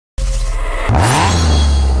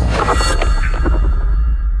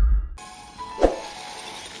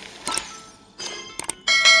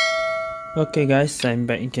Okay guys, I'm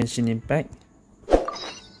back in Genshin Impact.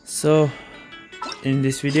 So in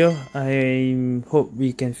this video, I hope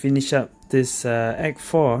we can finish up this Act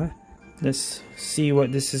 4. Let's see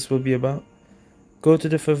what will be about. Go to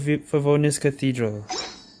the Favonius Cathedral.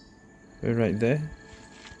 We're right there.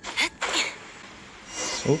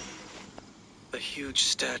 Oh. A huge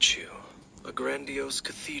statue. A grandiose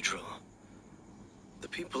cathedral. The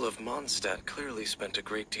people of Mondstadt clearly spent a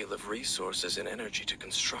great deal of resources and energy to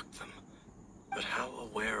construct them. But how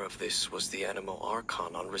aware of this was the Anemo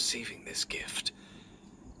Archon on receiving this gift?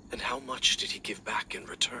 And how much did he give back in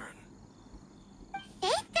return?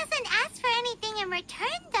 Faith doesn't ask for anything in return,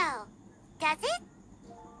 though, does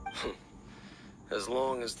it? As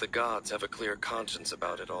long as the gods have a clear conscience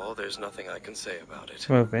about it all, there's nothing I can say about it.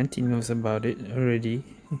 Well, Venti knows about it already.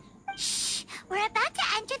 Shh! We're about to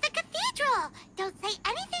enter the cathedral! Don't say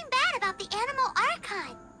anything bad about the Anemo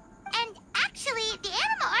Archon! And actually, the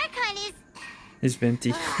Anemo Archon is... It's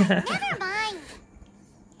Venti. Never mind!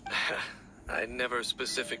 I never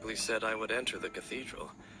specifically said I would enter the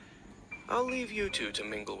cathedral. I'll leave you two to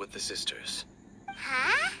mingle with the sisters.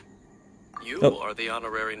 Huh? You are the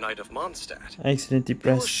honorary knight of Mondstadt. I accidentally They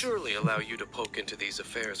will pressed. surely allow you to poke into these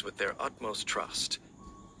affairs with their utmost trust.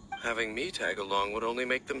 Having me tag along would only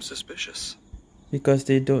make them suspicious. Because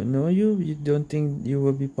they don't know you? You don't think you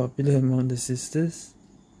will be popular among the sisters?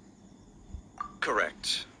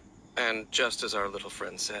 Correct. And just as our little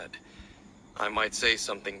friend said, I might say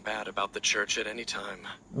something bad about the church at any time.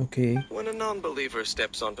 Okay. When a non-believer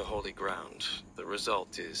steps onto holy ground, the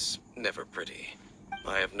result is never pretty.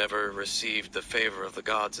 I have never received the favor of the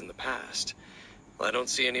gods in the past. I don't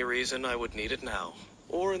see any reason I would need it now,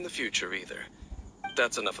 or in the future either.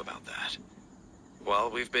 That's enough about that. While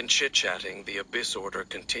we've been chit-chatting, the Abyss Order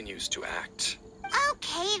continues to act.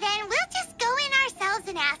 Okay, then we'll just go in ourselves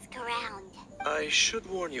and ask around. I should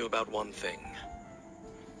warn you about one thing.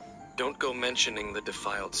 Don't go mentioning the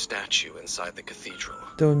defiled statue inside the cathedral.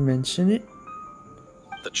 Don't mention it?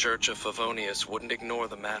 The Church of Favonius wouldn't ignore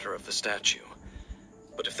the matter of the statue.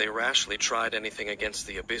 But if they rashly tried anything against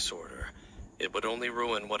the Abyss Order, it would only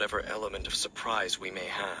ruin whatever element of surprise we may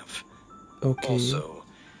have. Okay. Also,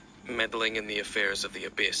 meddling in the affairs of the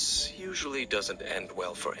Abyss usually doesn't end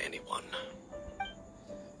well for anyone.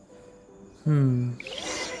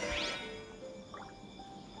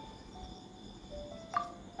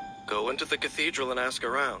 Go into the cathedral and ask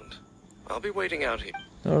around. I'll be waiting out here.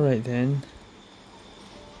 Alright then.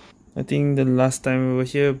 I think the last time we were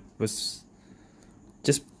here was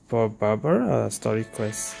just for Barbara story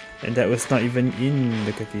quest. And that was not even in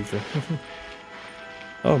the cathedral.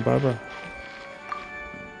 Oh, Barbara.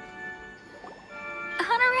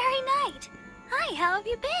 Honorary Knight! Hi, how have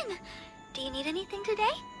you been? Do you need anything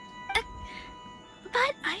today?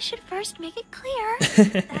 But I should first make it clear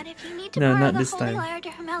that if you need to No, borrow not the this Holy time. Lyre to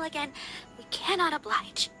Hermel again, we cannot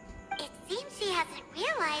oblige. It seems she hasn't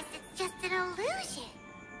realized it's just an illusion.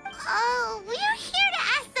 Oh, we're here to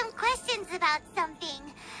ask some questions about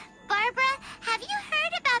something. Barbara, have you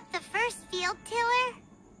heard about the first field tiller?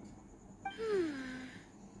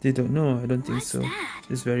 They don't know, I don't think What's so. that?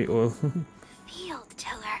 It's very old. Field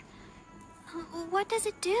tiller. What does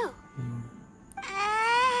it do?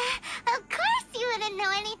 Of course you wouldn't know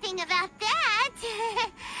anything about that.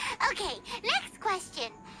 Okay, next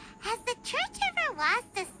question. Has the church ever lost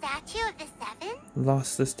a statue of the Seven?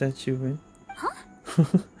 Lost the statue, man. Huh?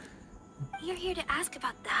 You're here to ask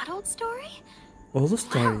about that old story? Old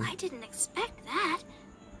story. Wow, I didn't expect that.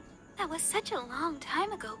 That was such a long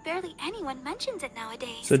time ago, barely anyone mentions it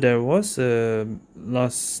nowadays. So there was a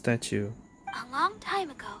lost statue. A long time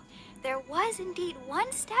ago, there was indeed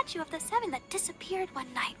one statue of the Seven that disappeared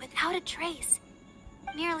one night without a trace.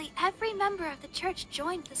 Nearly every member of the church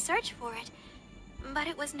joined the search for it, but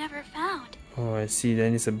it was never found. Oh, I see.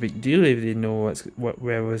 Then it's a big deal if they know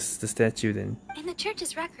where was the statue then. In the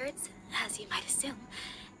church's records, as you might assume,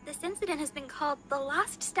 this incident has been called the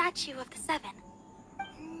Lost Statue of the Seven.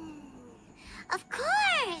 Of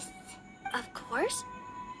course. Of course?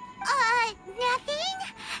 Nothing?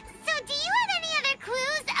 So do you have any other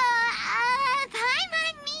clues?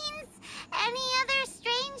 Paimon means any other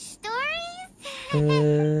strange stories?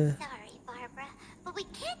 Sorry, Barbara, but we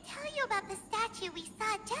can't tell you about the statue we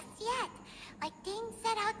saw just yet. Like Dane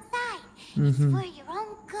said outside. It's for your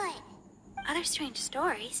own good. Other strange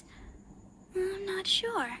stories? I'm not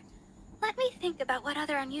sure. Let me think about what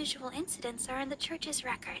other unusual incidents are in the church's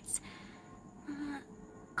records.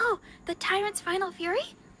 Oh, the Tyrant's Final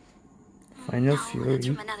Fury? Final No, Fury? that's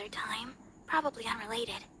from another time. Probably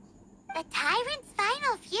unrelated. The Tyrant's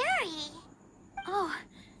Final Fury? Oh,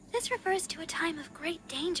 this refers to a time of great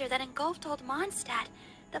danger that engulfed old Mondstadt,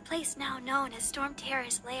 the place now known as Storm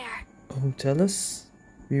Terror's lair. Oh, tell us.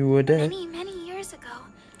 We were there. Many, many years ago,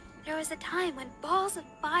 there was a time when balls of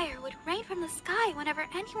fire would rain from the sky whenever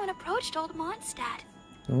anyone approached Old Mondstadt.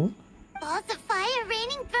 Oh? Balls of fire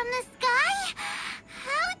raining from the sky?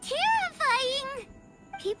 How terrifying!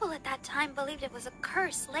 People at that time believed it was a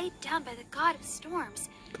curse laid down by the god of storms.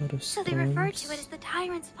 God of So storms. they referred to it as the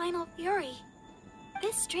tyrant's final fury.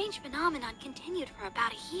 This strange phenomenon continued for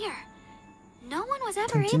about a year. No one was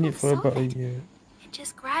ever able Continued to for solve about a it. year. It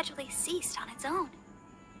just gradually ceased on its own.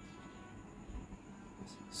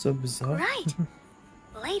 So bizarre. Right.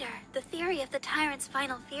 Later, the theory of the tyrant's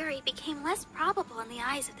final fury became less probable in the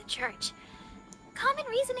eyes of the church. Common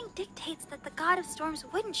reasoning dictates that the god of storms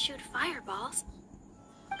wouldn't shoot fireballs.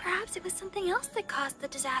 Perhaps it was something else that caused the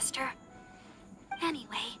disaster.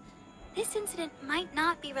 Anyway, this incident might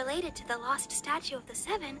not be related to the lost statue of the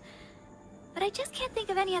Seven, but I just can't think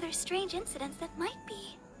of any other strange incidents that might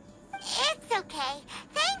be. It's okay.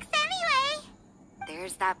 Thanks anyway.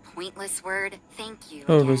 There's that pointless word, thank you.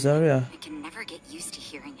 Oh, again. Rosaria. I can never get used to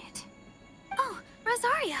hearing it. Oh,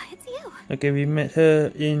 Rosaria, it's you. Okay, we met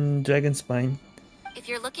her in Dragonspine. If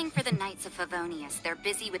you're looking for the Knights of Favonius, they're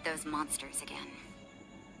busy with those monsters again.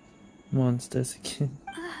 Monsters again.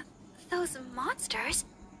 Those monsters?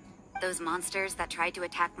 Those monsters that tried to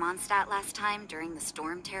attack Mondstadt last time during the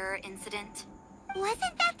Storm Terror incident?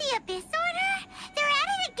 Wasn't that the Abyss Order? They're at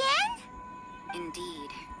it again? Indeed.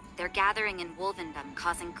 They're gathering in Wolvendom,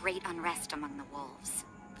 causing great unrest among the wolves.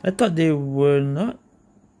 I thought they were not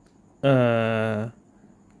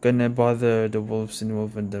gonna bother the wolves in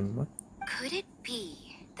Wolvendom. What? Could it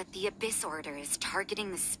be that the Abyss Order is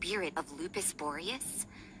targeting the spirit of Lupus Boreas?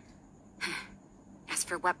 As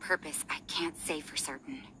for what purpose, I can't say for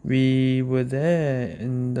certain. We were there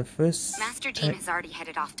in the first Master Jean act. has already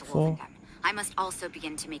headed off to Four. Wolvendom. I must also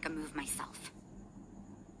begin to make a move myself.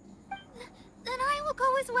 Then I will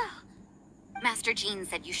go as well. Master Jean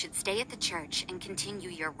said you should stay at the church and continue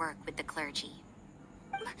your work with the clergy.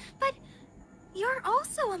 But you're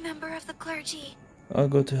also a member of the clergy. I'll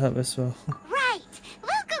go to help as well. Right.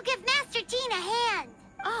 We'll go give Master Jean a hand.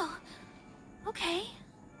 Oh, okay.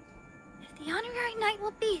 If the honorary knight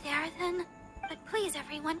will be there, then... But please,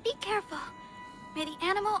 everyone, be careful. May the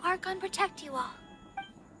animal Archon protect you all.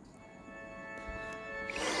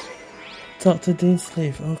 Talk to Dean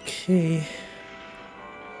Slave. Okay.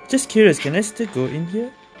 Just curious, can I still go in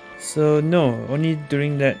here? So no, only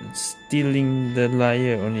during that stealing the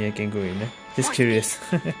lyre only I can go in. Just curious.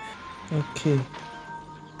 Okay.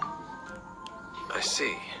 I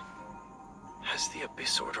see. Has the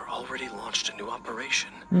Abyss Order already launched a new operation?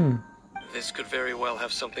 This could very well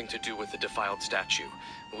have something to do with the defiled statue.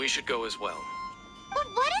 We should go as well. But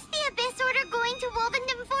what is the Abyss Order going to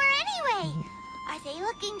Wolvendom for anyway? Are they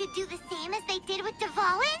looking to do the same as they did with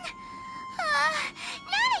Dvalin?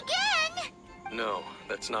 Not again! No,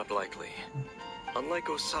 that's not likely. Unlike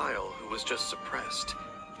Osile, who was just suppressed,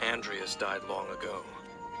 Andreas died long ago.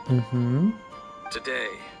 Today,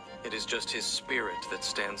 it is just his spirit that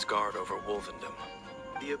stands guard over Wolvendom.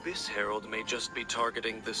 The Abyss Herald may just be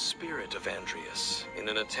targeting the spirit of Andreas in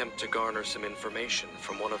an attempt to garner some information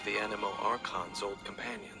from one of the Animo Archon's old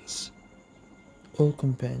companions. Old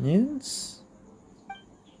companions?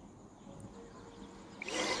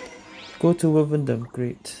 Go to Wolvendom,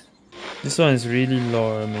 great. This one is really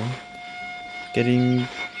lore, man. Getting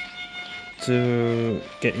to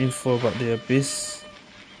get info about the Abyss,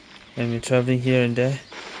 and we're traveling here and there,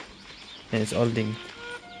 and it's all linked.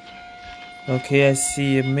 Okay, I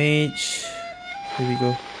see a mage. Here we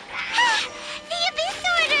go. The Abyss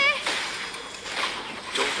Order!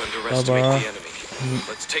 Don't underestimate Baba. the enemy.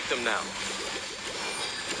 Let's take them now.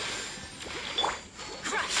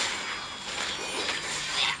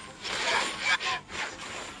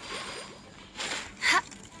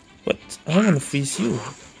 What? I don't want to freeze you.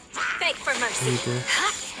 Beg for There mercy. you go.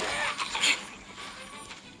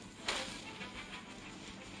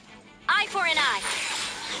 Eye for an eye.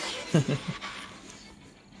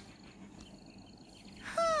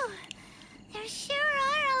 Whew. There sure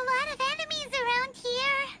are a lot of enemies around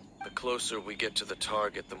here. The closer we get to the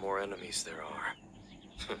target, the more enemies there are.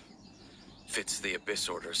 Fits the Abyss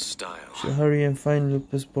Order's style. So hurry and find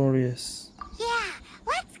Lupus Boreas. Yeah,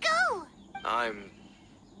 let's go! I'm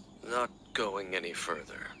not going any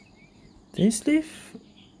further. Dean Slave?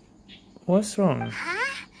 What's wrong?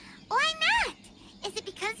 Huh? Why not? Is it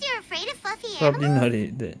because you're afraid of fluffy Probably animals? not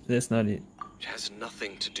it. That's not it. It has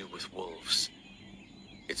nothing to do with wolves.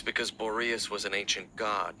 It's because Boreas was an ancient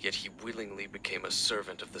god, yet he willingly became a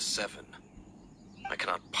servant of the Seven. I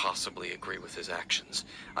cannot possibly agree with his actions.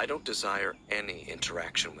 I don't desire any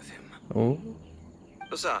interaction with him. Oh?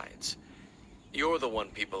 Besides, you're the one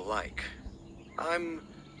people like. I'm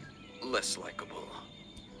less likable.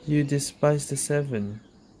 You despise the Seven.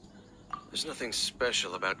 There's nothing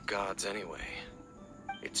special about gods anyway.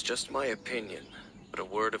 It's just my opinion, but a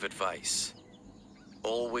word of advice.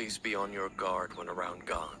 Always be on your guard when around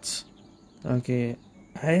gods. Okay,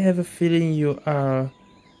 I have a feeling you are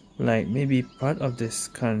like maybe part of this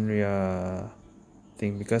khaenri'ah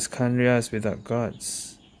thing, because khaenri'ah is without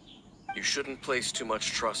gods. You shouldn't place too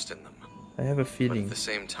much trust in them. I have a But feeling. at the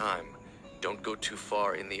same time, don't go too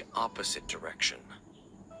far in the opposite direction.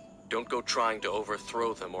 Don't go trying to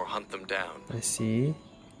overthrow them or hunt them down. I see.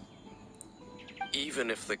 Even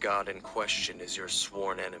if the god in question is your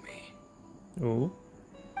sworn enemy. Oh.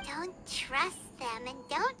 Don't trust them and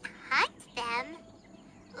don't hunt them.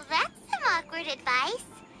 That's some awkward advice.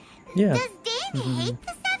 Yeah. Does Dane hate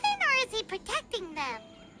the Seven, or is he protecting them?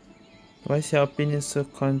 Why is your opinion so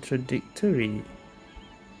contradictory?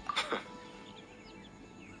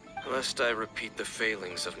 Lest I repeat the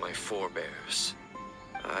failings of my forebears,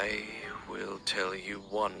 I will tell you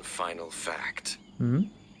one final fact. Hmm?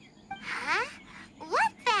 Huh?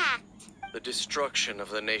 What fact? The destruction of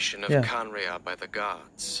the nation of Yeah. khaenri'ah by the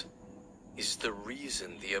gods is the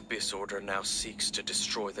reason the Abyss Order now seeks to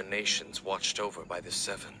destroy the nations watched over by the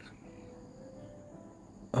Seven.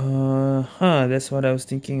 That's what I was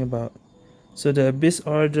thinking about. So the Abyss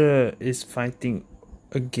Order is fighting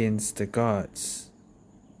against the gods.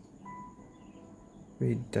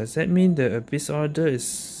 Wait, does that mean the Abyss Order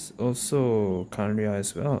is also khaenri'ah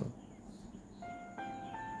as well?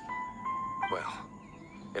 Well,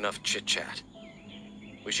 enough chit-chat.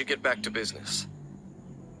 We should get back to business.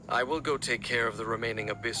 I will go take care of the remaining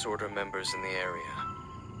Abyss Order members in the area.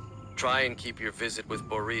 Try and keep your visit with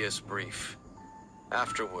Boreas brief.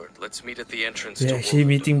 Afterward, let's meet at the entrance We're to actually Wolfendom.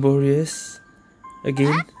 meeting Boreas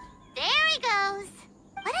again. Huh? There he goes.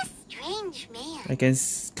 What a strange man. I can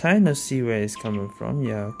kind of see where it's coming from.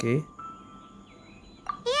 Yeah, okay.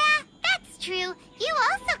 Yeah, that's true. You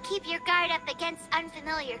also keep your guard up against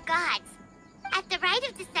unfamiliar gods. At the rite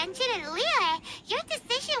of dissension in Liyue, your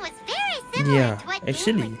decision was very similar Yeah, to what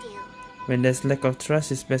actually. Dane would do. When there's lack of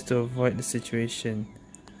trust, it's best to avoid the situation.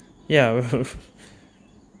 Yeah.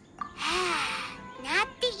 Not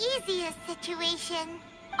the easiest situation.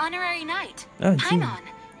 Honorary Knight. Oh, gee. Paimon,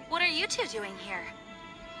 what are you two doing here?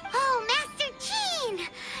 Oh, Master Jean!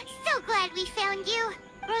 So glad we found you.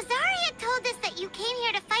 Rosaria told us that you came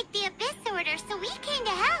here to fight the Abyss Order, so we came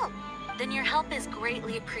to help. Then your help is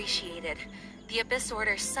greatly appreciated. The Abyss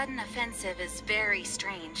Order's sudden offensive is very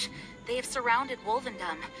strange. They have surrounded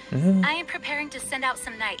Wolfendom. I am preparing to send out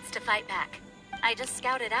some knights to fight back. I just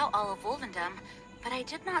scouted out all of Wolfendom, but I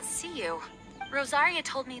did not see you. Rosaria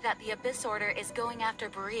told me that the Abyss Order is going after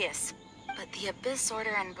Boreas. But the Abyss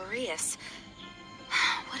Order and Boreas...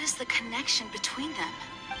 What is the connection between them?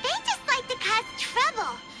 They just like to cause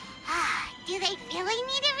trouble. Do they really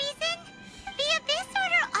need a reason? The Abyss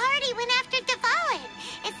Order already went after Devourin.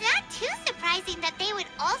 It's not too surprising that they would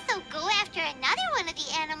also go after another one of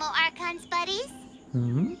the Animal Archon's buddies.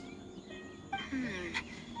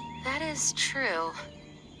 That is true.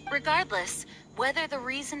 Regardless, whether the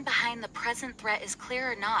reason behind the present threat is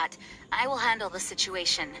clear or not, I will handle the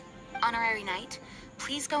situation. Honorary Knight,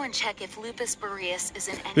 please go and check if Lupus Boreas is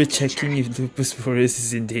in any We're danger. checking if Lupus Boreas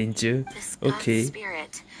is in danger. This god's Okay.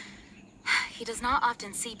 spirit. He does not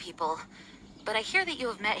often see people, but I hear that you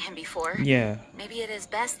have met him before. Yeah. Maybe it is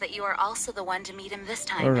best that you are also the one to meet him this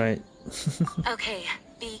time. Alright. Okay,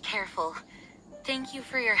 be careful. Thank you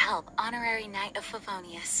for your help, Honorary Knight of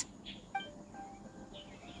Favonius.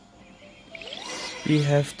 We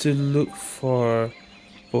have to look for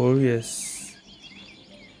Boreas.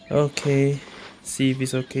 Okay. See if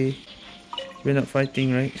it's okay. We're not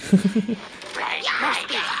fighting, right?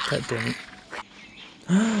 God damn it.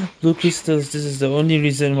 Blue crystals, this is the only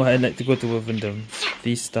reason why I like to go to Wolfendom.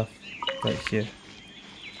 These stuff right here.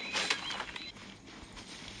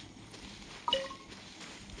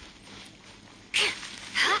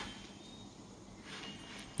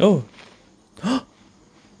 Oh!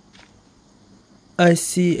 I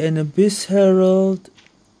see an Abyss Herald.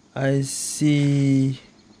 I see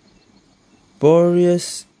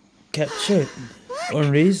Boreas captured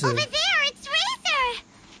on Razor. Over there, it's Razor!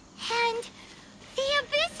 And the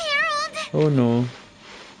Abyss Herald! Oh no.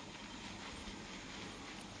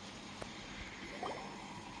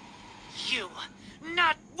 You,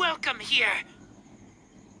 not welcome here.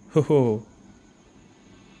 Ho ho.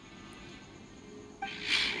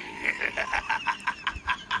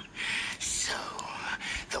 So,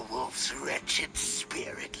 the wolf's wretched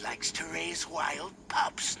spirit likes to raise wild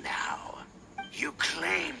pups now. You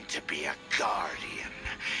claim to be a guardian,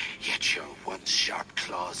 yet your once sharp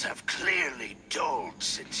claws have clearly dulled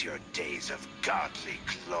since your days of godly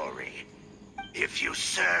glory. If you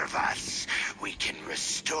serve us, we can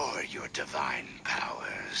restore your divine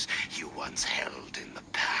powers you once held in the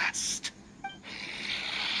past.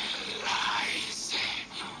 Lies.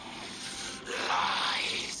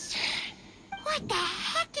 Lies. What the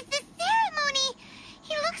heck is this ceremony?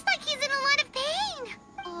 He looks like he's in a lot of pain.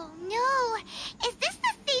 Oh no, is this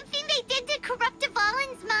the same thing they did to corrupt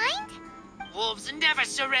Avalin's mind? Wolves never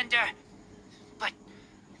surrender. But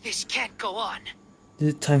this can't go on. Is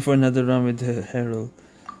it time for another round with the Herald?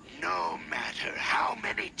 No matter how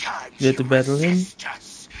many times We have to battle him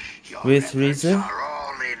us, your with efforts Razor. are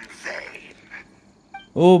all in vain.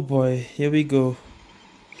 Oh boy, here we go.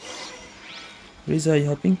 Razor, are you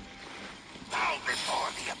helping? Bow before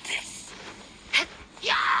the abyss.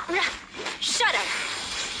 Shut up!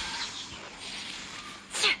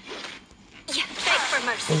 Yeah, beg for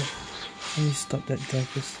mercy. Oh, let me stop that guy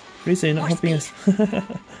first. Razor, you're not More helping speed.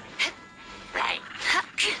 us.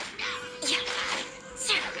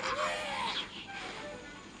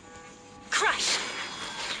 Crush!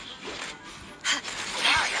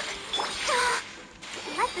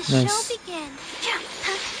 Let the Nice. show begin.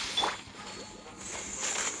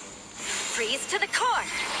 Freeze to the core.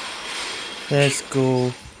 Let's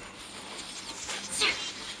go.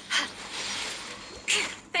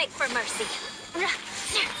 Beg for mercy.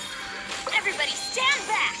 Everybody stand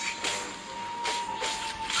back.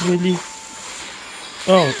 Really?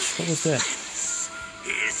 Ouch, what was that?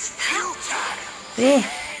 Is futile. Oh.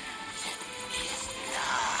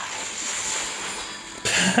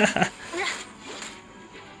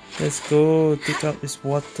 Let's go. Take out this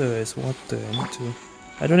water. It's water. I need to.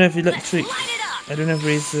 I don't have electric. Light it up. I don't have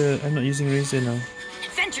razor. I'm not using razor now.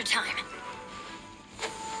 Adventure time.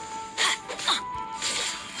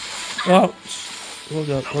 Ouch. Hold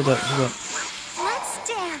up, hold up, hold up. Let's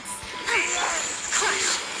dance. Crush.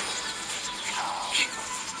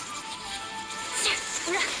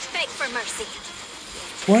 Beg for mercy.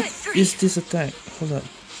 What is this attack? Hold up.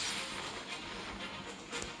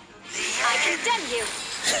 I condemn you.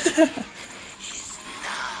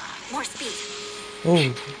 More speed.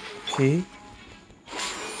 Oh, okay.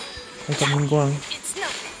 I got Mingguang. It's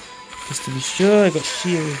nothing. Just to be sure, I got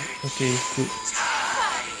shield. Okay, good.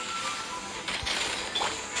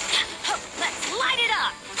 Let's light it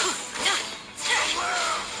up.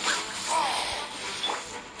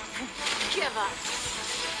 Give up.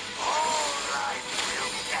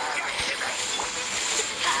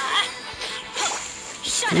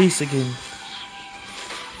 Shut up. Please again.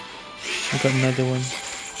 I got another one.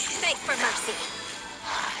 Beg for mercy.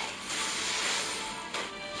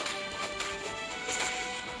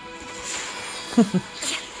 I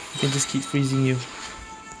can just keep freezing you.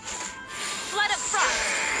 Flood of frost.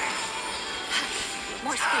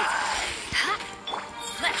 More speed.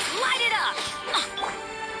 Let's light it up.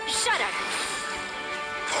 Shut up.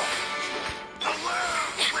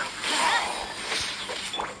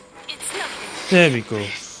 It's nothing. There we go.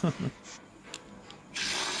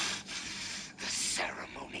 The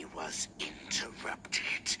ceremony was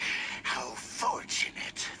interrupted. How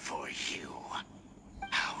fortunate for you.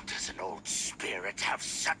 How does an old spirit have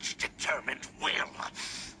such determined will?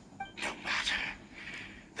 No matter.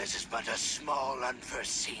 This is but a small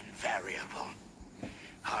unforeseen variable.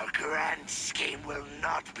 Our grand scheme will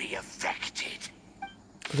not be affected.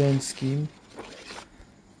 Grand scheme.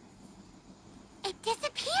 It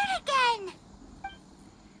disappeared again.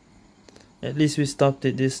 At least we stopped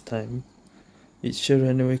it this time. It sure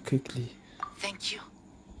ran away quickly. Thank you.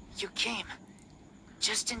 You came.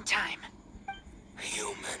 Just in time.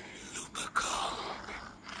 Human Lupical.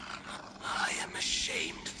 I am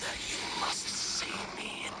ashamed that you must see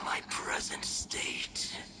me in my present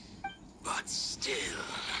state. But still,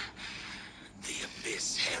 the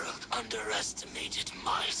Abyss Herald underestimated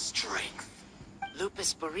my strength.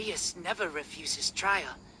 Lupus Boreas never refuses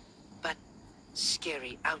trial, but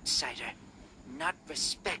scary outsider, not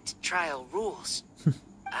respect trial rules.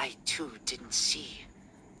 I too didn't see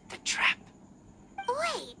the trap.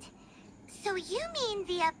 Wait, so you mean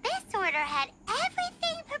the Abyss Order had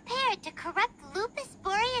everything prepared to corrupt Lupus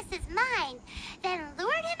Boreas' mind, then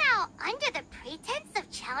lured him out under the pretense of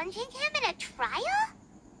challenging him in a trial?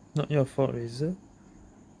 Not your fault, Razor.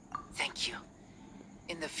 Thank you.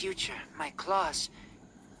 In the future, my claws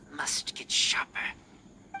must get sharper.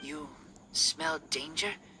 You smelled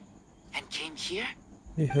danger and came here?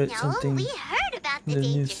 We heard No, something. we heard about the in the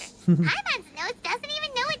danger. news. Paimon's nose doesn't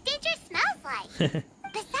even know what danger smells like.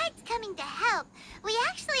 Besides coming to help, we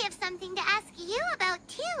actually have something to ask you about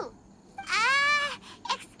too.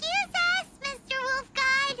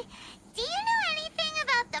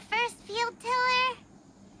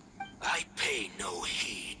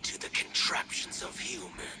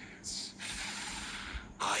 humans.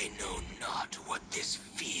 I know not what this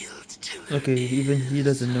field tiller Okay, is. even he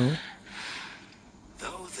doesn't know.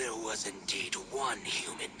 Though there was indeed one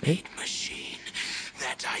human-made machine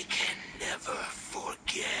that I can never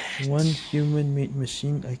forget. One human-made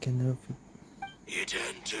machine I can never. It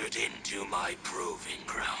entered into my proving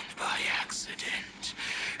ground by accident,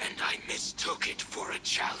 and I mistook it for a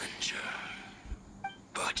challenger.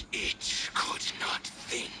 But it could not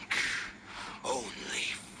think, only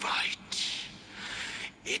fight.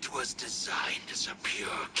 It was designed as a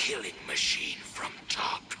pure killing machine from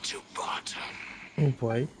top to bottom. Oh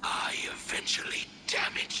boy. I eventually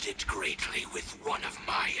damaged it greatly with one of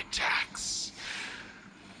my attacks.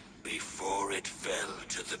 Before it fell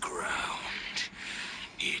to the ground,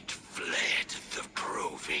 it fled the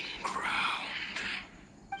proving ground.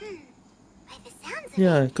 By the sounds of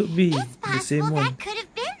Yeah, it, it could be it's the same possible one. that could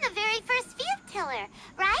have been the very first field tiller,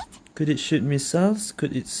 right? Could it shoot missiles?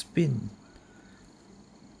 Could it spin?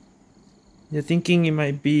 You're thinking it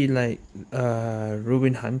might be like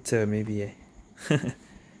Ruin Hunter maybe, eh?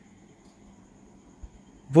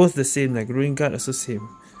 Both the same, like Ruin Guard also same.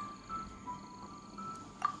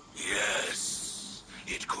 Yes,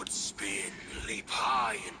 it could spin, leap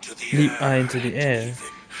high into the Leap air, high into the and air. even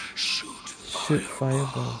shoot Fireballs.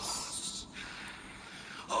 fireballs.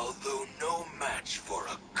 Although no match for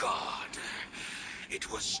a god,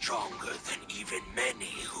 it was stronger than even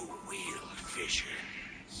many who wield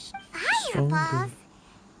visions. Fireballs?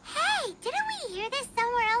 Hey, didn't we hear this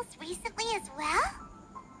somewhere else recently as well?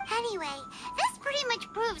 Anyway, this pretty much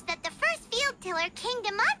proves that the first field tiller came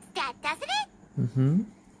to Mondstadt, doesn't it? Mm-hmm.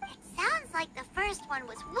 It sounds like the first one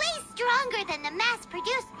was way stronger than the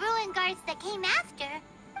mass-produced ruin guards that came after.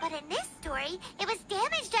 But in this story, it was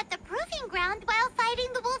damaged at the proving ground while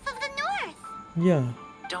fighting the Wolf of the North. Yeah.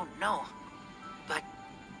 Don't know. But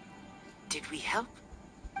did we help?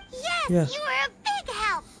 Yes, Yeah. you were a big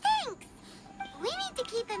help. Thanks. We need to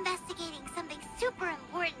keep investigating something super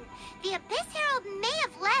important. The Abyss Herald may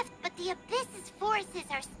have left, but the Abyss's forces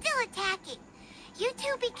are still attacking. You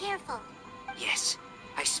two be careful. Yes,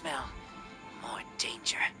 I smell more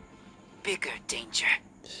danger. Bigger danger.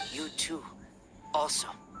 You too. Also,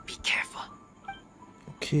 be careful.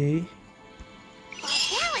 Okay. Well,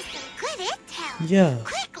 that was some good intel. Yeah.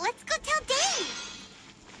 Quick, let's go tell Dane.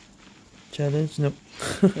 Challenge? Nope.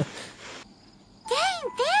 Dane,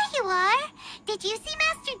 there you are. Did you see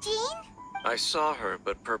Master Jean? I saw her,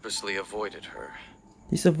 but purposely avoided her.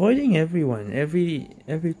 He's avoiding everyone,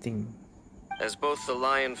 everything. As both the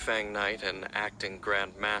Lion Fang Knight and acting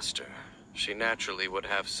Grand Master, she naturally would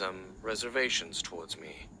have some reservations towards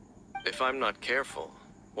me. If I'm not careful,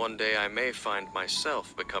 one day I may find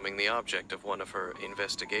myself becoming the object of one of her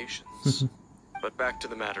investigations. But back to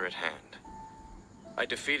the matter at hand. I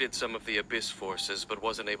defeated some of the Abyss forces, but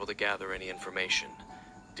wasn't able to gather any information.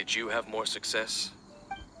 Did you have more success?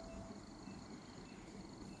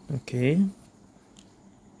 Okay.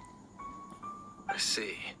 I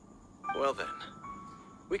see. Well then,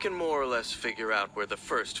 we can more or less figure out where the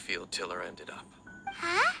first field tiller ended up.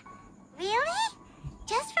 Huh? Really?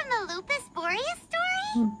 Just from the Lupus Boreas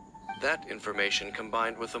story? That information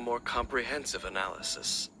combined with a more comprehensive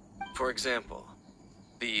analysis. For example,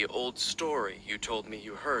 the old story you told me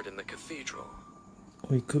you heard in the cathedral.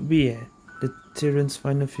 Oh, it could be, the Tyrant's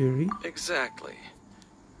Final Fury? Exactly.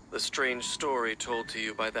 The strange story told to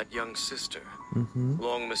you by that young sister, Mm-hmm.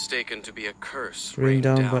 long mistaken to be a curse Rained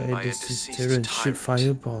rained down by a deceased deceased tyrant, shoot tyrant.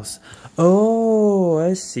 fireballs. Oh,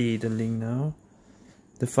 I see the link now.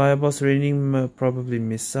 The fireballs raining probably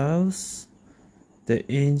missiles. The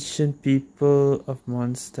ancient people of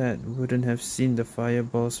Mondstadt wouldn't have seen the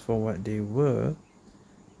fireballs for what they were.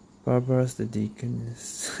 Barbara's the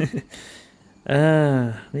deaconess.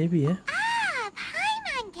 Maybe, yeah. Ah,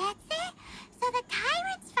 Paimon gets it. So the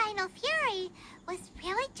Tyrant's Final Fury was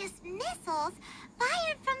really just missiles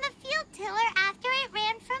fired from the field tiller after it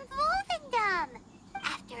ran from Wolvendom.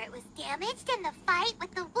 After it was damaged in the fight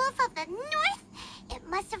with the Wolf of the North, it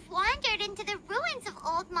must have wandered into the ruins of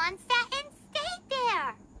Old Mondstadt and stayed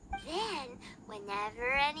there. Then,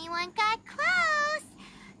 whenever anyone got close,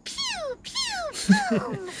 pew, pew,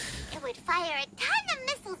 boom, it would fire a ton of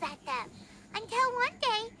missiles at them. Until one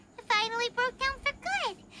day, it finally broke down for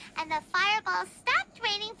good, and the fireballs stopped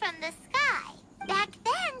raining from the sky. Back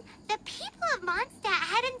then, the people of Mondstadt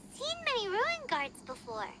hadn't seen many ruin guards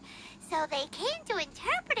before, so they came to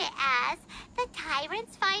interpret it as the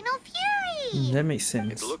Tyrant's Final Fury. That makes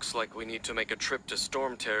sense. It looks like we need to make a trip to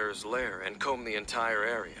Storm Terror's lair and comb the entire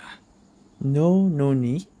area. No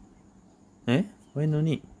need. Eh? Why no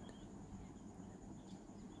need?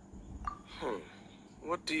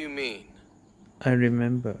 What do you mean? I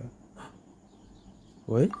remember.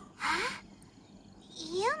 What? Huh?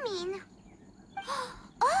 You mean...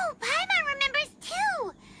 Oh, Paimon remembers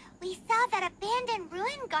too! We saw that abandoned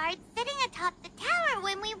ruin guard sitting atop the tower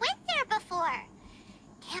when we went there before.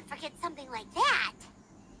 Can't forget something like that.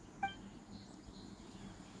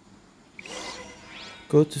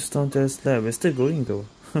 Go to Stone Terrace Lab. We're still going though.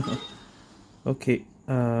 Okay.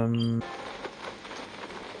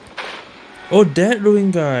 Oh, that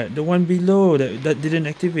ruin guard, the one below that didn't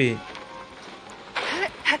activate.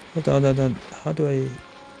 Hold on. How do I?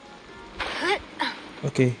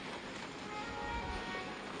 Okay.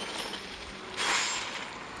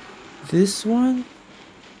 This one?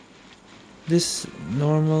 This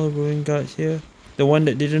normal ruin guard here? The one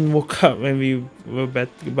that didn't woke up when we were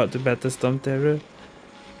about to battle Storm Terror?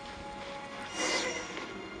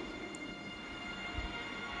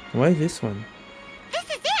 Why this one? This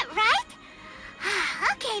is it, right?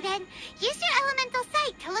 Okay then, use your elemental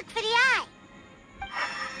sight to look for the eye.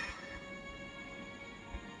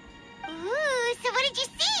 Ooh, so what did you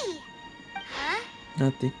see? Huh?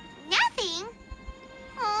 Nothing. Nothing?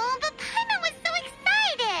 Oh, but Paimon was so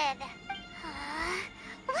excited.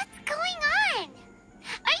 What's going on?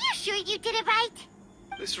 Are you sure you did it right?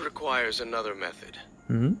 This requires another method.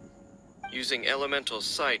 Hmm? Using elemental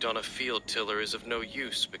sight on a field tiller is of no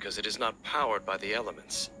use because it is not powered by the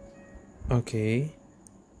elements. Okay.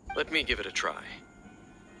 Let me give it a try.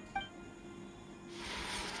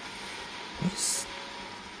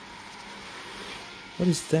 What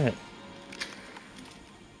is that?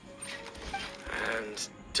 And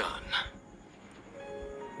done.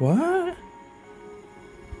 What?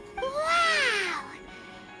 Wow!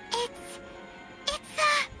 It's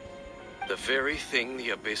The very thing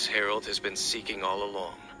the Abyss Herald has been seeking all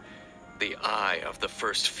along. The eye of the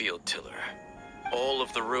first field tiller. All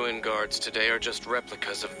of the ruin guards today are just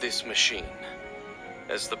replicas of this machine.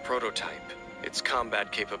 As the prototype, its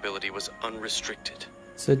combat capability was unrestricted.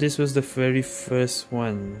 So this was the very first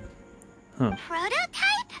one. Huh.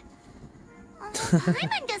 prototype?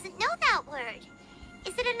 Paimon doesn't know that word.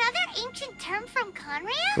 Is it another ancient term from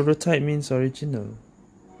khaenri'ah? Prototype means original.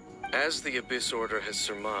 As the Abyss Order has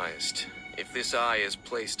surmised, if this eye is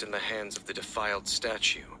placed in the hands of the defiled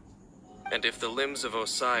statue, and if the limbs of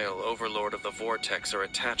Osial, Overlord of the Vortex, are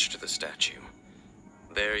attached to the statue,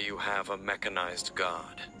 there you have a mechanized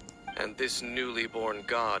god. And this newly born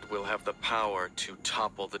god will have the power to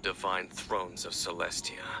topple the divine thrones of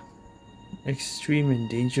Celestia. Extreme and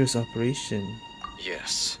dangerous operation.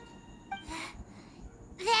 Yes.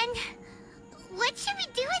 Then, what should we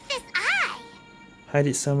do with this eye? Hide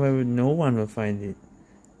it somewhere where no one will find it.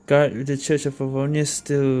 Guard with the Church of Favonius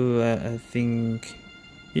still, I think...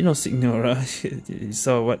 You know Signora, you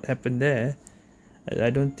saw what happened there. I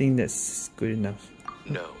don't think that's good enough.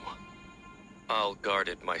 No. I'll guard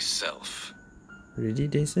it myself. Really,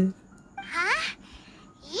 they say? Huh?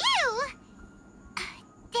 You?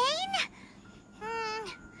 Dane?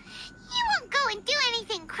 You won't go and do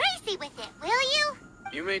anything crazy with it, will you?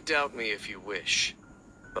 You may doubt me if you wish,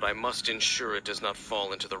 but I must ensure it does not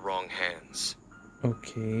fall into the wrong hands.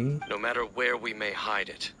 Okay. No matter where we may hide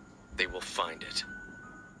it, they will find it.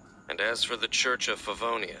 And as for the Church of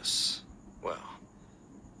Favonius, well,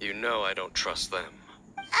 you know I don't trust them.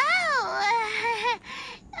 Oh,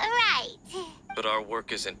 right. But our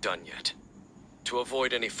work isn't done yet. To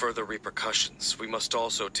avoid any further repercussions, we must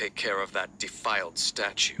also take care of that defiled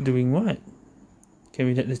statue. Doing what? Can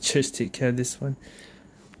we let the church take care of this one?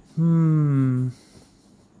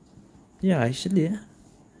 Yeah, actually, yeah.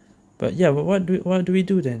 But yeah, but what do we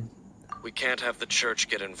do then? We can't have the church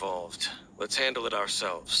get involved. Let's handle it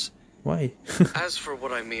ourselves. Why? As for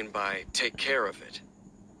what I mean by take care of it,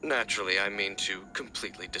 naturally I mean to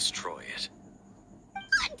completely destroy it.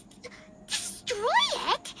 Destroy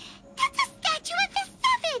it? That's a statue of the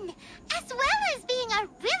Seven! As well as being a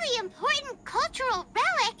really important cultural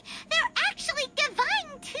relic, they're actually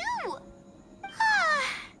divine too!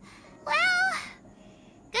 Well,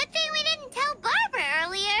 good thing we didn't tell Barbara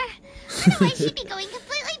earlier. Otherwise she'd be going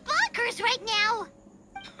completely bonkers right now!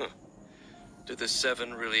 Do the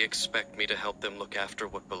Seven really expect me to help them look after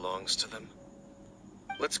what belongs to them?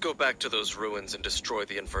 Let's go back to those ruins and destroy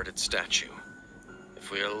the inverted statue.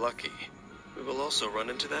 If we are lucky, we will also run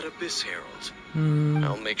into that Abyss Herald.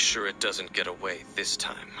 I'll make sure it doesn't get away this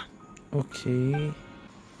time. Okay.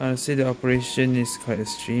 I'll say the operation is quite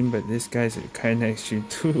extreme, but this guy's kinda extreme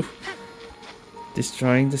too.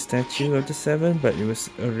 Destroying the statue of the Seven, but it was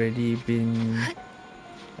already been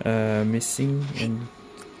missing. And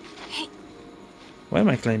why am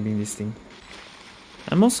I climbing this thing?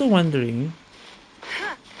 I'm also wondering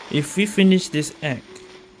if we finish this act,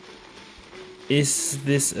 Is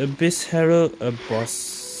this Abyss Herald a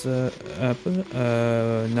boss?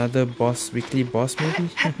 Another boss, weekly boss maybe?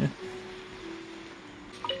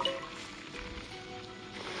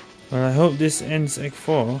 Well, I hope this ends Act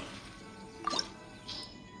 4.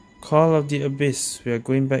 Call of the Abyss. We are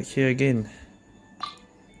going back here again.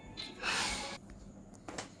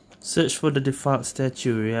 Search for the default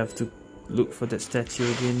statue. We have to look for that statue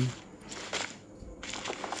again.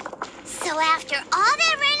 So after all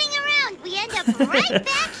that running around, we end up right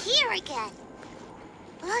back here again.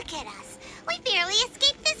 Look at us. We barely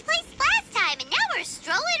escaped this place last time, and now we're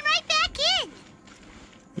strolling right back in.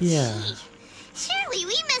 Yeah. Gee, surely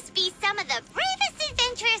we must be some of the bravest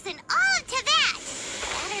adventurers in all of Tibet.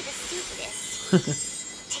 That are the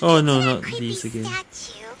stupidest. Oh no, not these again.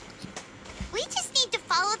 Statue, we just need to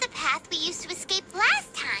follow the path we used to escape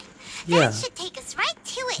last time. Yeah. That should take us right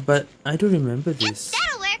to it. But I don't remember Yep, this.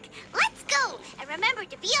 that'll work. Let's go. And remember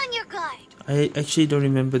to be on your guard. I actually don't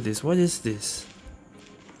remember this. What is this?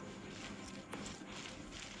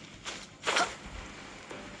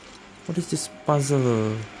 What is this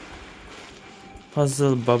puzzle?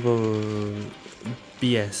 Puzzle bubble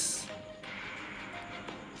BS.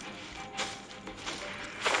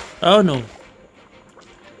 Oh no.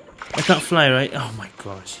 I can't fly, right? Oh my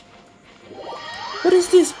gosh. What is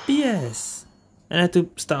this BS? And I have to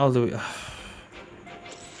start all the way.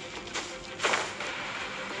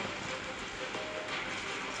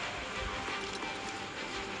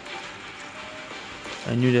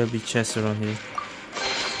 I knew there'd be chests around here.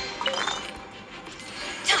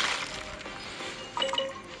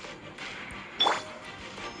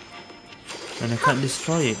 And I can't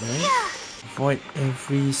destroy it, right? Avoid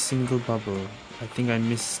every single bubble. I think I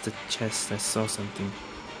missed the chest. I saw something.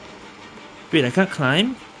 Wait, I can't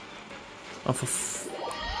climb? Off of...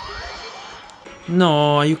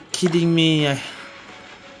 No, are you kidding me? I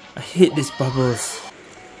hate these bubbles.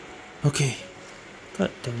 Okay.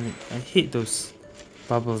 God damn it. I hate those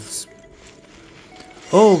bubbles.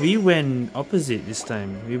 Oh, we went opposite this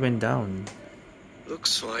time. We went down.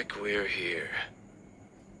 Looks like we're here.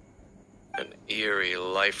 An eerie,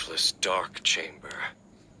 lifeless, dark chamber.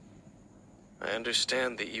 I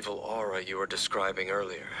understand the evil aura you were describing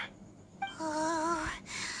earlier. Oh,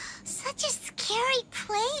 such a scary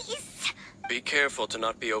place. Be careful to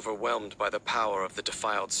not be overwhelmed by the power of the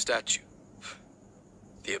defiled statue.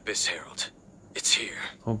 The Abyss Herald. It's here.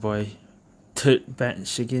 Oh boy. Third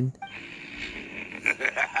batch again.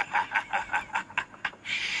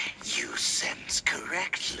 You sense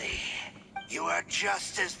correctly. You are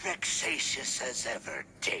just as vexatious as ever,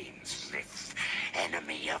 Dainsmith,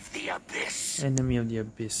 enemy of the Abyss. Enemy of the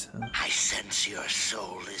Abyss, huh? I sense your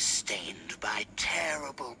soul is stained by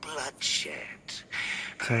terrible bloodshed.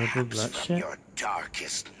 Terrible Perhaps bloodshed? from your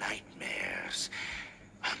darkest nightmares.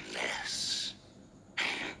 Unless...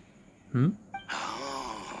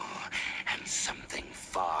 Oh, and something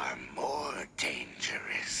far more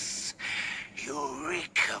dangerous. You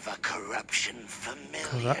reek of a corruption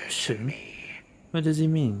familiar to me. What does he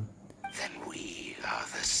mean? Then we are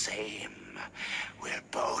the same. We're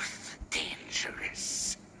both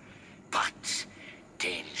dangerous. But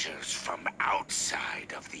dangers from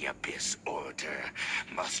outside of the Abyss Order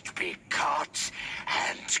must be caught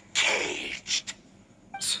and caged.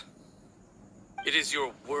 It is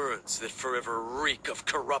your words that forever reek of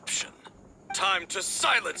corruption. Time to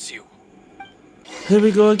silence you! Here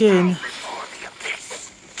we go again. Before the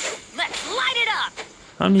Abyss. Let's light it up!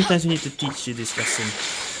 How many times we need to teach you this lesson?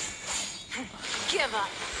 Give up.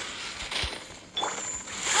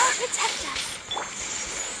 Protect us.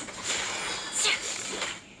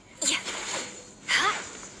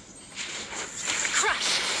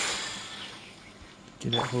 Crush!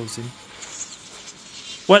 Get that hose in.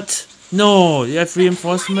 What? No! You have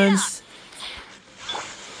reinforcements?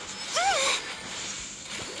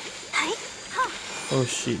 Oh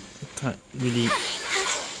shit. I can't really...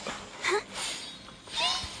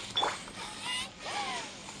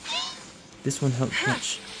 This one helped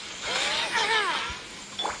much.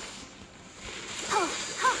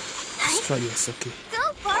 Let's try this, okay.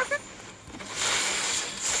 Go, Barbara.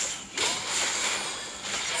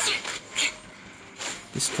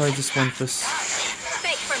 Let's try this one first.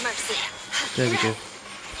 Beg for mercy. There we go.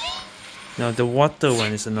 Now the water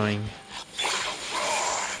one is annoying.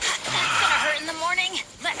 It's gonna hurt in the morning.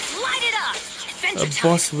 Let's light it up. Adventure A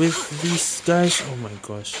time. boss with these guys? Oh my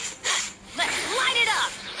gosh. Let's light it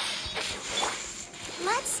up.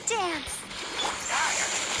 Let's dance.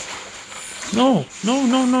 No! No,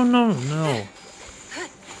 no, no, no, no.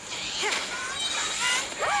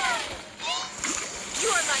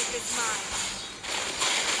 Your life is mine.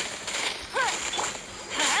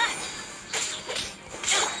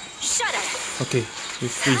 Okay, we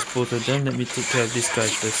freeze both of them. Let me take care of this guy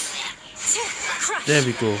first. There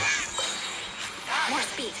we go. More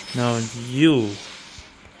speed. Now you.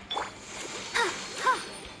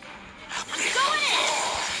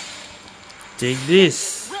 Take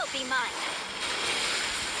this. Will be mine.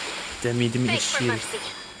 Damn me Beg for shield. mercy.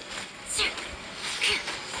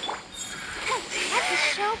 Let the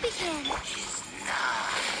show begin.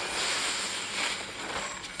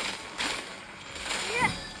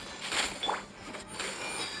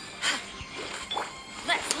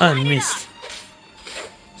 Let's I light it missed. up.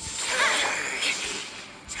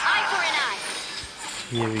 Eye for an eye.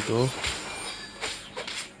 Here we go.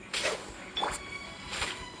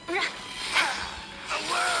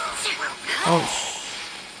 Ouch.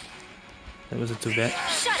 That wasn't too bad.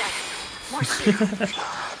 Shut up. More speed.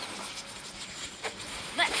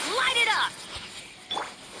 Let's light it up.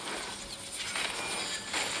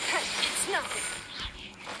 It's nothing.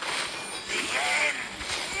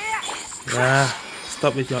 Yeah.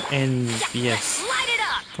 Stop with your NBS. Light it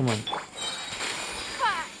up. Come on.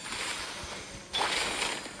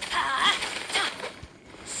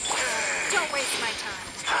 Don't waste my time.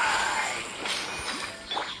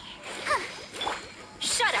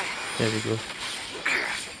 Shudder. There we go.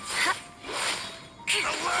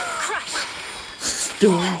 Crush.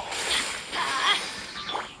 Don't.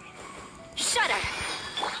 Shudder.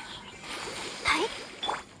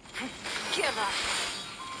 Give up.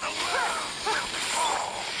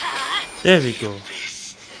 There we go.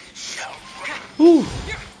 Ooh.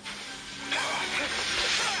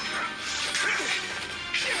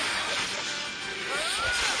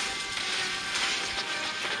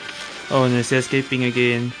 Oh, no, it's escaping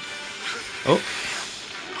again. Oh.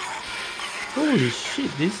 Holy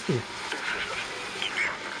shit, this is.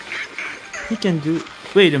 He can do.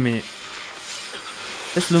 Wait a minute.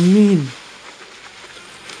 That's Lumine.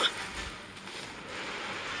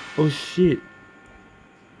 Oh shit.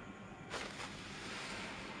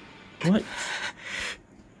 What?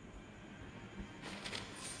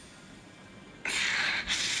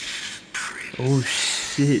 Oh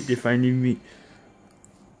shit, they finally meet.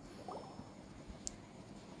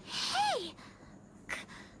 Hey!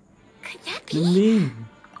 Could that be? Lumine.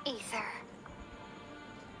 Aether.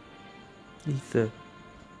 Aether.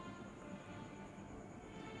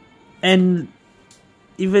 And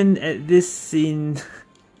even at this scene,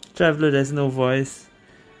 Traveler, there's no voice.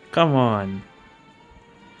 Come on.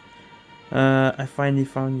 I finally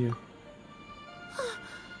found you.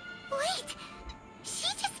 Wait! She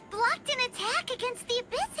just blocked an attack against the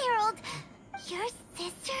Abyss Herald! Your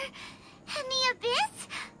sister and the Abyss?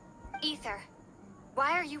 Aether,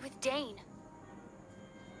 why are you with Dane?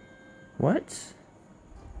 What?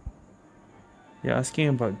 You're asking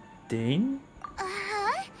about Dane?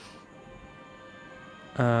 Uh-huh.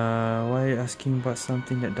 Why are you asking about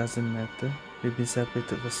something that doesn't matter? We've been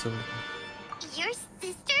separated for so long. Your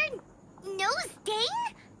sister knows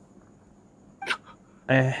Dane?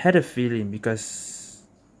 I had a feeling because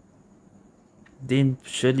Dane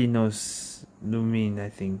surely knows Lumine, I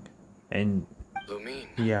think. And Lumine,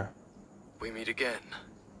 yeah. we meet again.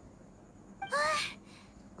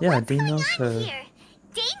 Yeah, What's Dane going knows on her. here?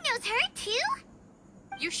 Dane knows her too?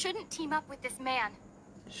 You shouldn't team up with this man.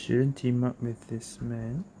 Shouldn't team up with this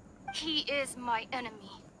man. He is my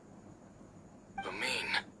enemy.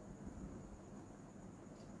 Lumine.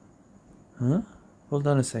 Huh? Hold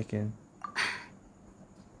on a second.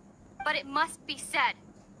 But it must be said.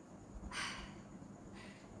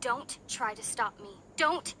 Don't try to stop me.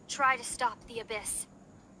 Don't try to stop the Abyss.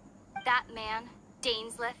 That man,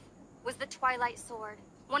 Daneslith, was the Twilight Sword,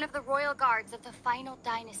 one of the royal guards of the final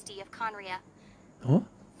dynasty of khaenri'ah. Huh?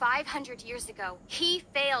 500 years ago, he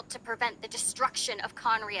failed to prevent the destruction of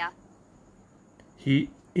khaenri'ah. He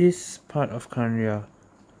is part of khaenri'ah.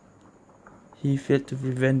 He failed to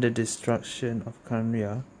prevent the destruction of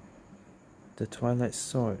khaenri'ah. The Twilight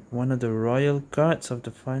Sword, one of the royal guards of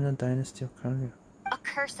the final dynasty of khaenri'ah. A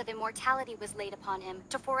curse of immortality was laid upon him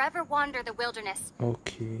to forever wander the wilderness,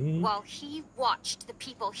 Okay. while he watched the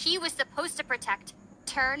people he was supposed to protect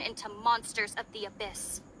turn into monsters of the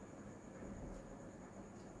Abyss.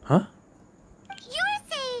 Huh? You're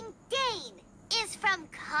saying Dane is from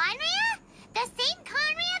khaenri'ah? The same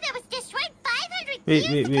khaenri'ah that was destroyed 500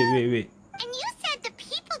 years ago? Wait. And you said the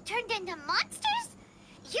people turned into monsters?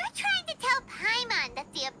 You're trying to tell Paimon that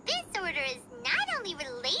the Abyss Order is not only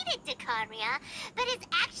related to khaenri'ah, but is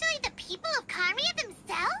actually the people of khaenri'ah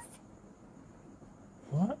themselves?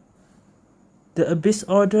 What? The Abyss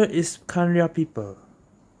Order is khaenri'ah people.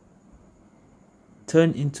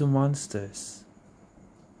 Turned into monsters.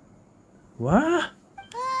 What? And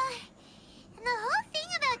the whole thing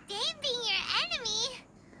about Dane being your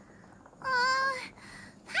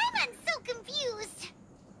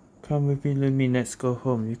Come with me, Lumine. Let's go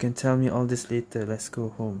home. You can tell me all this later. Let's go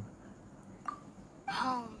home.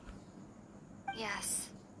 Home.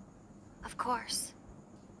 Yes. Of course.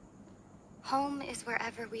 Home is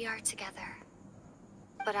wherever we are together.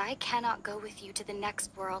 But I cannot go with you to the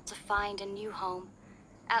next world to find a new home.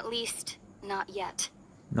 At least, not yet.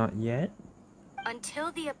 Not yet?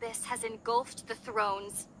 Until the Abyss has engulfed the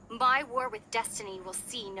thrones, my war with Destiny will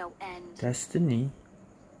see no end. Destiny?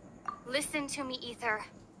 Listen to me, Aether.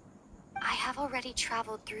 I have already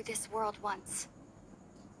traveled through this world once.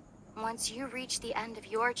 Once you reach the end of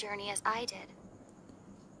your journey as I did,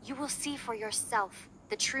 you will see for yourself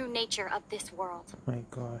the true nature of this world. Oh my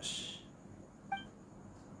gosh.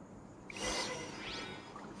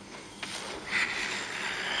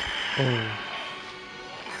 Oh.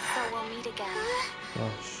 So we'll meet again.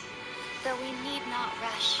 Gosh. Though we need not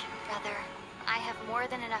rush, brother. I have more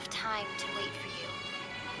than enough time to wait for you.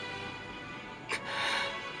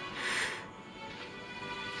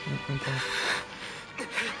 Oh my gosh.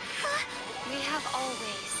 We have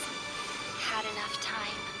always had enough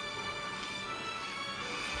time.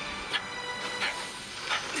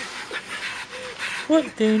 What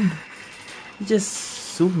then?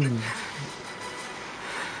 Just zoom.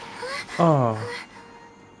 Oh.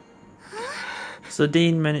 So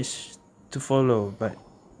Dane managed to follow, but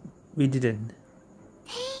we didn't.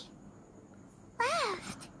 They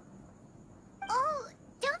left. Oh,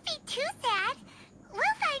 don't be too sad.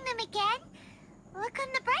 We'll find them again. Look on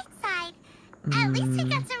the bright side. At least we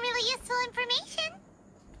got some really useful information.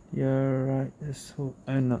 You're right. Let's hope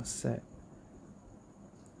I'm not sad.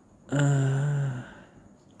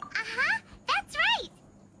 That's right.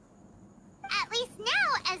 At least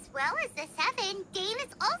now, as well as the 7, Dane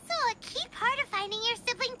is also a key part of finding your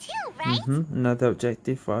sibling too, right? Another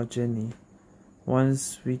objective for our journey.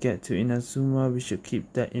 Once we get to Inazuma, we should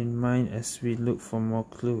keep that in mind as we look for more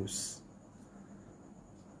clues.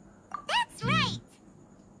 That's right.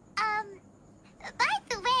 By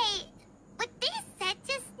the way, what they said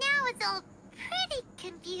just now is all pretty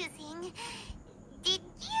confusing. Did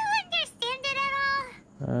you understand it at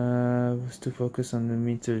all? Was to focus on the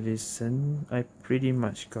me to listen. I pretty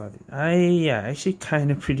much got it. Yeah, actually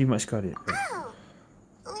kind of pretty much got it. Oh,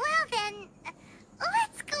 well then,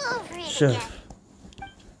 let's go over it Sure. again.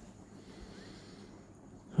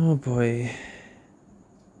 Oh boy.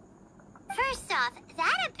 First off,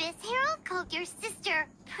 that Abyss Herald called your sister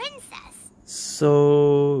Princess.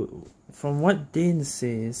 So, from what Dane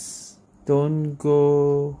says, don't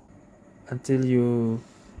go until you,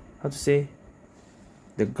 how to say,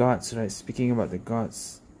 the gods, right? Speaking about the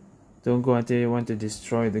gods, don't go until you want to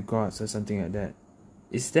destroy the gods or something like that.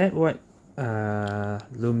 Is that what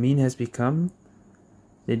Lumine has become?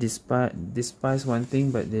 They despise one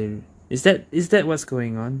thing, but they is that what's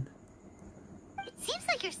going on? It seems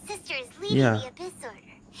like your sister is leading the Abyss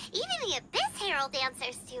Order. Even the Abyss Herald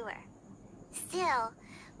answers to her. Still,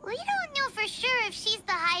 we don't know for sure if she's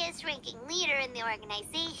the highest ranking leader in the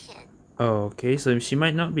organization. Oh, okay, so she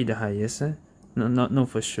might not be the highest, huh? No,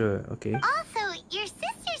 for sure. Okay. Also, your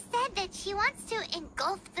sister said that she wants to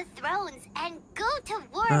engulf the thrones and go to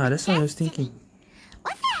war with That's what I was Destiny. thinking.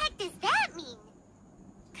 What the heck does that mean?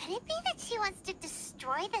 Could it be that she wants to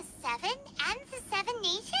destroy the 7 and the 7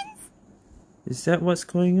 nations? Is that what's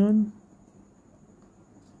going on?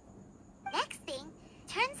 Next thing,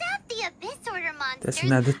 turns out the Abyss Order monsters That's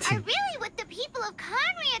another are thing. really what the people of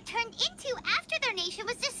khaenri'ah turned into after their nation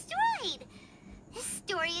was destroyed. This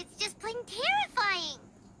story is just plain terrifying.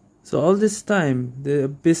 So all this time, the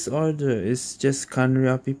Abyss Order is just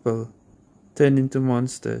khaenri'ah people turned into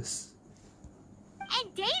monsters.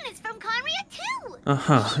 And Dane is from khaenri'ah too.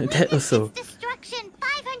 That Witnessed also. its destruction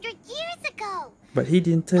 500 years ago. But he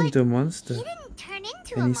didn't turn into a monster. He didn't turn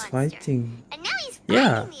into And a he's monster. fighting. And now he's fighting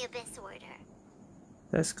Yeah. the Abyss Order.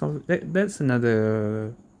 That's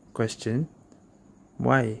another question.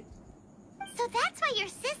 Why? So that's why your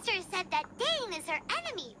sister said that Dane is her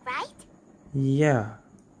enemy, right? Yeah.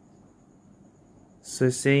 So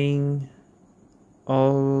saying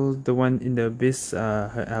all the one in the abyss are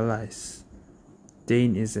her allies.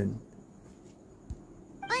 Dane isn't.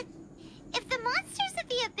 But if the monsters of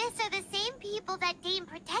the Abyss are the same people that Dane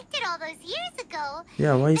protected all those years ago,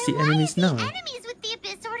 Yeah, why is he then enemies why is now? he enemies with the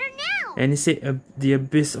Abyss Order now? And he said the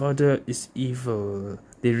Abyss Order is evil.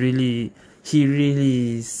 He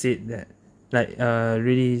really said that. Like,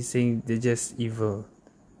 really saying they're just evil.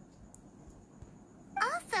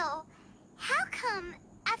 Also, how come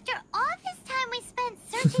after all this time we spent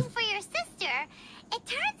searching for your sister, it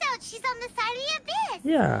turns out she's on the side of the Abyss?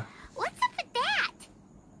 Yeah. What's up with that?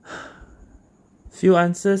 Few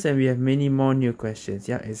answers and we have many more new questions.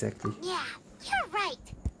 Yeah, exactly. Yeah, you're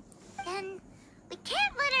right.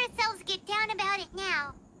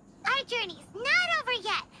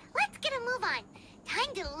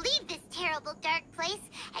 horrible dark place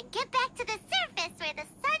and get back to the surface where the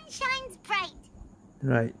sun shines bright.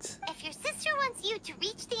 Right. If your sister wants you to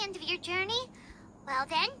reach the end of your journey, well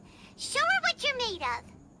then, show her what you're made of.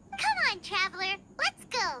 Come on, traveler, let's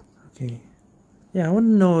go. Okay. Yeah, I want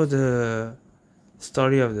to know the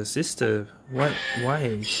story of the sister. Why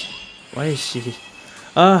is she?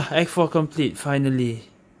 Ah, Act 4 complete, finally.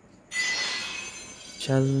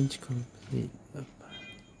 Challenge complete.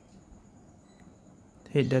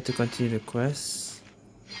 Hit that to continue the quest.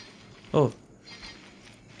 Oh.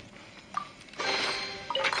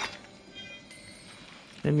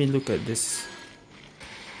 Let me look at this.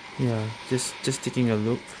 Yeah, just taking a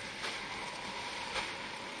look.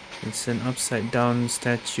 It's an upside down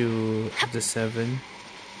statue of the 7.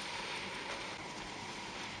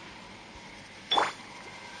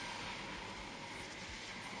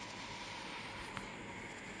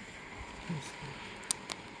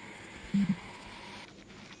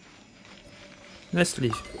 Let's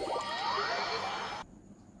leave.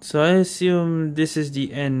 So I assume this is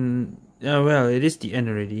the end. Well, it is the end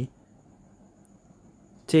already.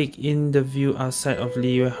 Take in the view outside of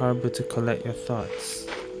Liyue Harbor to collect your thoughts.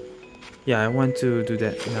 Yeah, I want to do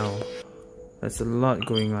that now. That's a lot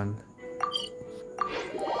going on.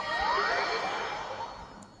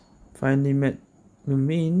 Finally met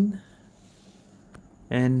Lumine.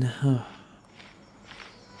 And Are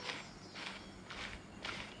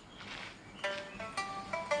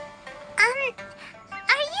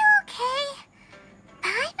you okay?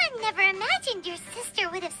 Paimon never imagined your sister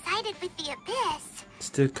would have sided with the Abyss.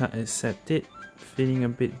 still can't accept it. Feeling a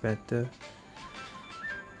bit better.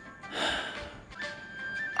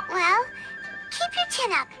 Well, keep your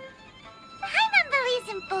chin up. Paimon believes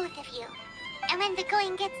in both of you. And when the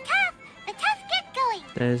going gets tough, the tough get going.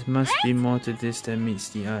 There must be more to this than meets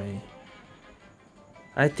the eye.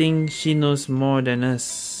 I think she knows more than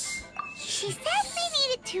us. She said we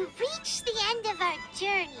needed to reach the end of our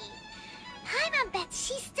journey. Paimon bets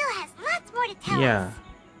she still has lots more to tell us. Yeah.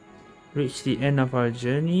 Reach the end of our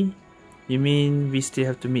journey? You mean we still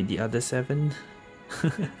have to meet the other 7?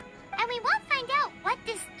 And we won't find out what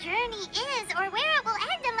this journey is or where it will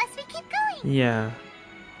end unless we keep going. Yeah.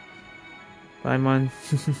 Paimon.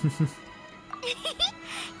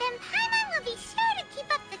 Then Paimon will be sure to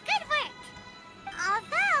keep up the good work.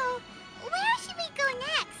 Although, where should we go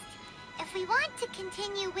next? If we want to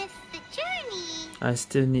continue with the journey... I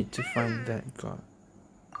still need to find that god.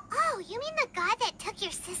 Oh, you mean the god that took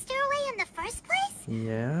your sister away in the first place?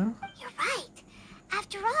 Yeah? You're right.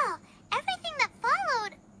 After all, everything that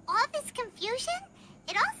followed, all this confusion,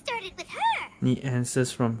 it all started with her. Need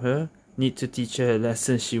answers from her. Need to teach her a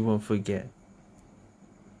lesson she won't forget.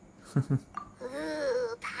 Ooh,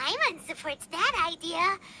 Paimon supports that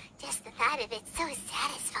idea. Just the thought of it so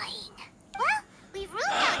satisfying. Well, we've ruled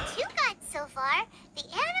out 2 gods so far, the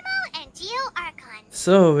Animal and Geo Archon.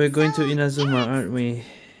 So, we're going to Inazuma, aren't we?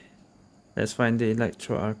 Let's find the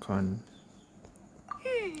Electro Archon.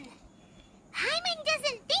 Paimon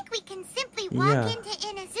doesn't think we can simply walk into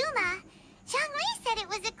Inazuma. Zhongli said it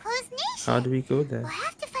was a closed nation. How do we go there? We'll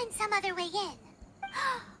have to find some other way in.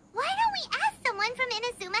 Why don't we ask someone from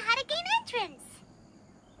Inazuma how to gain entrance?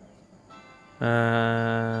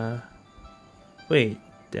 Wait,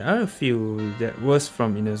 there are a few that was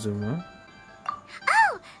from Inazuma.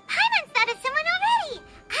 Oh, Paimon spotted someone already.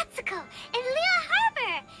 Atsuko in Liyue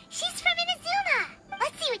Harbor. She's from Inazuma.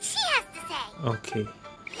 Let's see what she has to say. Okay.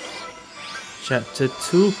 Chapter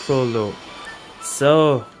 2 Prologue.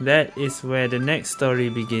 So, that is where the next story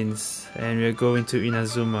begins. And we're going to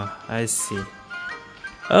Inazuma. I see.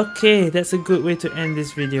 Okay, that's a good way to end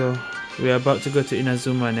this video. We're about to go to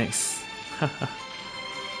Inazuma next.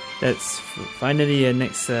 That's finally a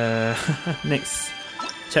next next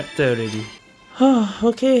chapter already.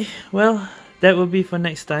 Okay, well, that will be for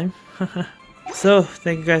next time. So,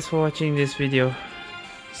 thank you guys for watching this video.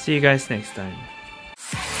 See you guys next time.